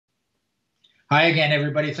Hi again,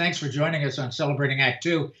 everybody. Thanks for joining us on Celebrating Act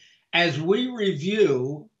Two as we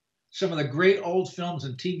review some of the great old films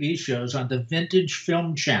and TV shows on the Vintage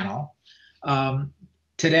Film Channel. Um,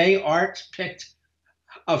 Today, Art picked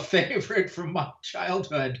a favorite from my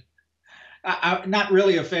childhood. Not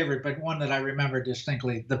really a favorite, but one that I remember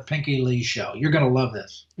distinctly, The Pinky Lee Show. You're going to love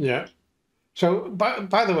this. Yeah. So,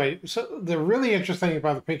 by the way, so the really interesting thing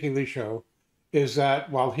about the Pinky Lee show is that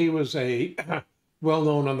while he was a well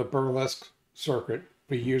known on the burlesque circuit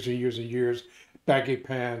for years and years and years, baggy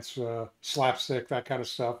pants, slapstick, that kind of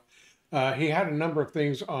stuff, he had a number of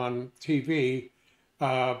things on TV.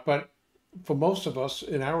 But for most of us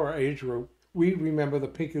in our age group, we remember the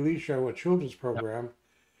Pinky Lee show, a children's program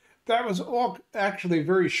that was all actually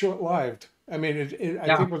very short-lived. I mean, I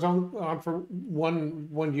Yeah. think it was on for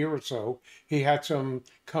one year or so. He had some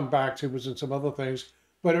comebacks. He was in some other things,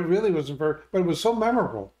 but it really wasn't very. But it was so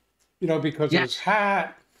memorable, because of his Yes.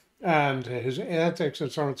 hat and his antics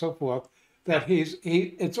and so on and so forth. Yeah. That he.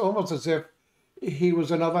 It's almost as if he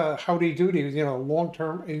was another Howdy Doody. Long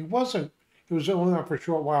term. He wasn't. He was only on for a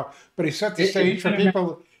short while, but he set the stage It for kind of,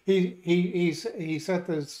 people. He set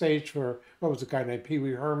the stage for what was the guy named Pee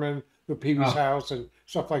Wee Herman, the Pee Wee's oh, House, and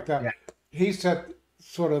stuff like yeah. that. He set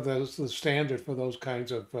sort of the standard for those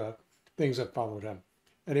kinds of things that followed him.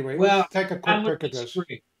 Anyway, let's Well, take a I quick would look at this.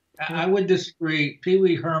 disagree. Hmm. I would disagree. Pee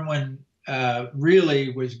Wee Herman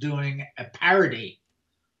really was doing a parody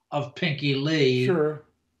of Pinky Lee, Sure.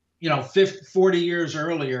 40 years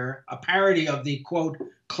earlier, a parody of the quote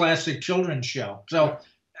classic children's show. Yeah. So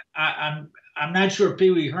I'm not sure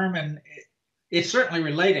Pee Wee Herman. It's certainly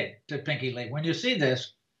related to Pinky Lee. When you see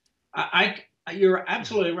this, you're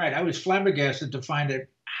absolutely right. I was flabbergasted to find it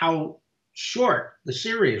how short the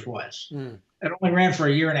series was. Mm. It only ran for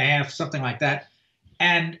a year and a half, something like that.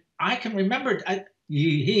 And I can remember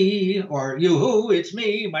he or you who, it's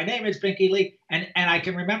me. My name is Pinky Lee, and I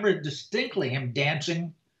can remember distinctly him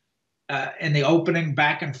dancing in the opening,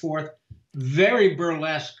 back and forth, very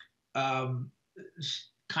burlesque um,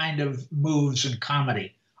 kind of moves and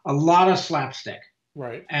comedy. A lot of slapstick,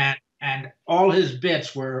 Right. and all his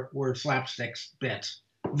bits were slapstick bits.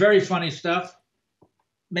 Very funny stuff.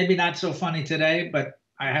 Maybe not so funny today, but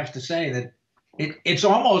I have to say that it's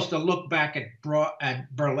almost a look back at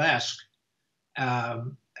burlesque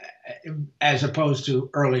um, as opposed to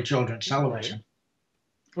early children's Right. television.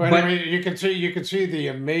 Well, But anyway, you can see the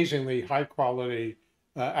amazingly high quality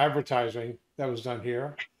advertising that was done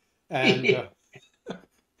here, and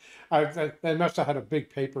they must have had a big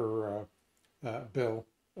paper bill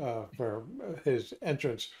for his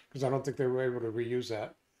entrance because I don't think they were able to reuse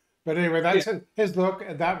that. But anyway, yeah, that's his look,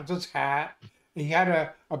 and that was his hat. He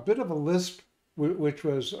had a bit of a lisp, which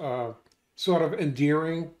was sort of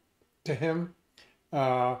endearing to him.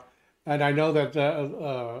 Uh, and I know that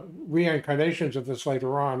reincarnations of this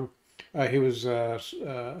later on, he was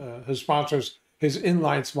his sponsors. His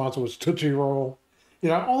inline sponsor was Tootsie Roll.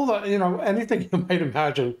 All the anything you might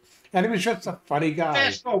imagine, and he was just a funny guy.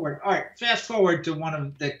 fast forward. All right, fast forward to one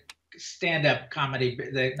of the stand-up comedy,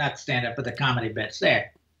 not stand-up, but the comedy bits.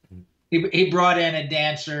 There, he brought in a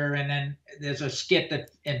dancer, and then there's a skit that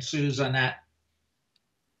ensues on that.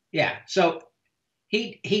 Yeah, so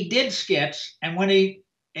he did skits, and when he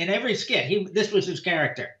in every skit, he this was his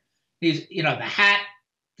character. He's the hat,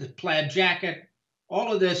 the plaid jacket,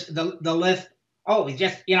 all of this, the lift. Oh,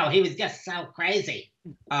 he was just so crazy.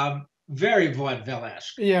 Very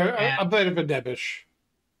vaudeville-esque, Yeah, and a bit of a nebbish.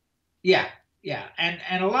 yeah, yeah,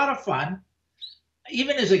 and a lot of fun.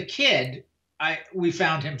 Even as a kid, I we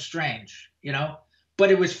found him strange, but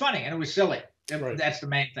it was funny and it was silly. Right. That's the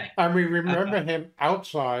main thing. And we Uh, remember him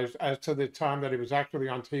outsized as to the time that he was actually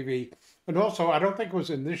on TV. And also, I don't think it was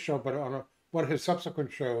in this show, but on one of his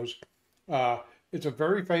subsequent shows, uh, it's a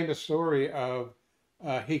very famous story of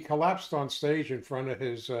he collapsed on stage in front of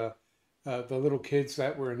the little kids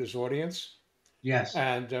that were in his audience. yes,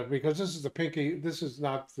 And because this is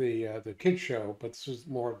not the kids show, but this is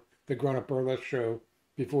more the grown-up burlesque show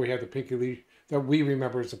before we had the Pinky Lee that we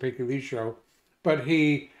remember as the Pinky Lee show. But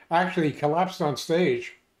he actually collapsed on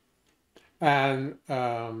stage, and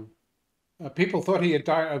people thought he had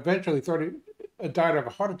died. Eventually, thought he had died of a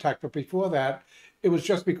heart attack. But before that, it was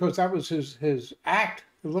just because that was his act.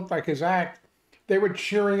 It looked like his act. They were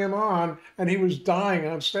cheering him on, and he was dying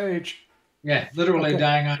on stage. yeah, literally Okay,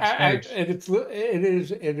 dying on stage. and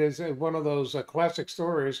it is one of those classic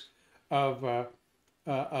stories of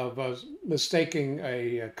mistaking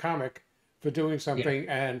a comic for doing Yeah, something,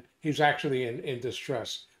 and he's actually in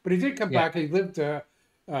distress. But he did come yeah, back. He lived.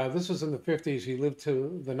 This was in the 50s. He lived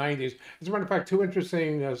to the 90s. As a matter of fact, two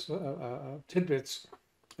interesting tidbits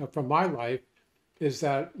from my life. is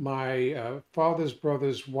that my father's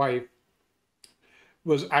brother's wife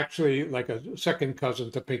was actually like a second cousin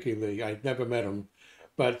to Pinky Lee. I'd never met him,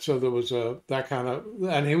 but so there was a that kind of,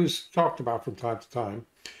 and he was talked about from time to time.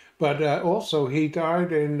 But also, he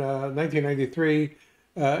died in 1993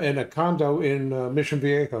 in a condo in Mission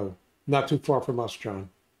Viejo, not too far from us, John.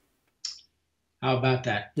 How about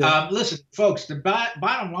that? Yeah. Listen, folks, the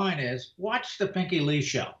bottom line is watch the Pinky Lee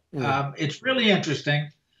show. It's really interesting.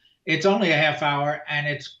 It's only a half hour and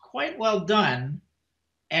it's quite well done.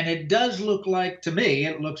 And it does look like, to me,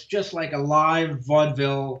 it looks just like a live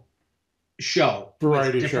vaudeville show.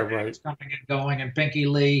 Variety show, right. Coming and going, and Pinky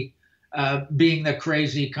Lee being the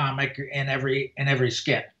crazy comic in every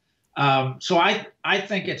skit. So I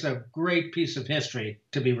think it's a great piece of history,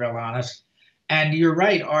 to be real honest. And you're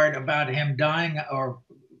right, Art, about him dying or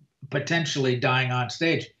potentially dying on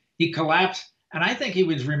stage. He collapsed, and I think he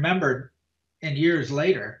was remembered in years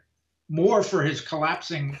later more for his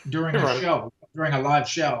collapsing during a show, during a live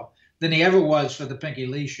show, than he ever was for the Pinky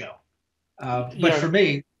Lee show. But for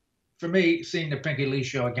me, seeing the Pinky Lee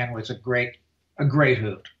show again was a great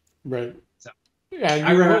hoot. Right. So, yeah,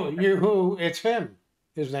 you it's him.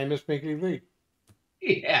 His name is Pinky Lee.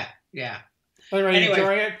 Yeah, yeah. Anyway,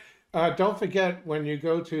 enjoy it. Don't forget, when you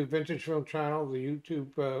go to Vintage Film Channel, the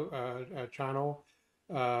YouTube channel,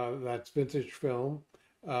 that's Vintage Film,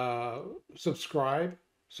 subscribe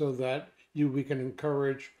so that we can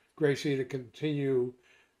encourage Gracie to continue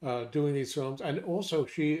doing these films. And also,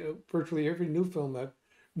 she virtually every new film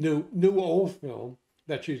old film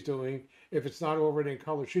that she's doing, if it's not already in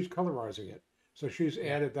color, she's colorizing it. So she's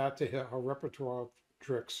added that to her repertoire of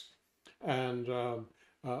tricks. And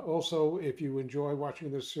also, if you enjoy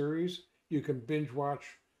watching this series, you can binge watch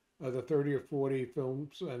the 30 or 40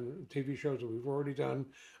 films and TV shows that we've already done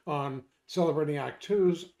on Celebrating Act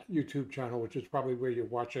Two's YouTube channel, which is probably where you're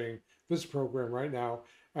watching this program right now.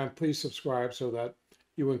 And please subscribe so that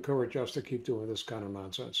you encourage us to keep doing this kind of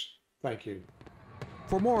nonsense. Thank you.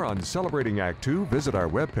 For more on Celebrating Act Two, visit our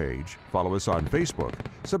webpage, follow us on Facebook,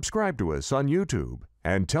 subscribe to us on YouTube,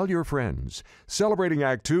 and tell your friends. Celebrating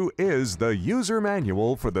Act Two is the user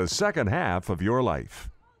manual for the second half of your life.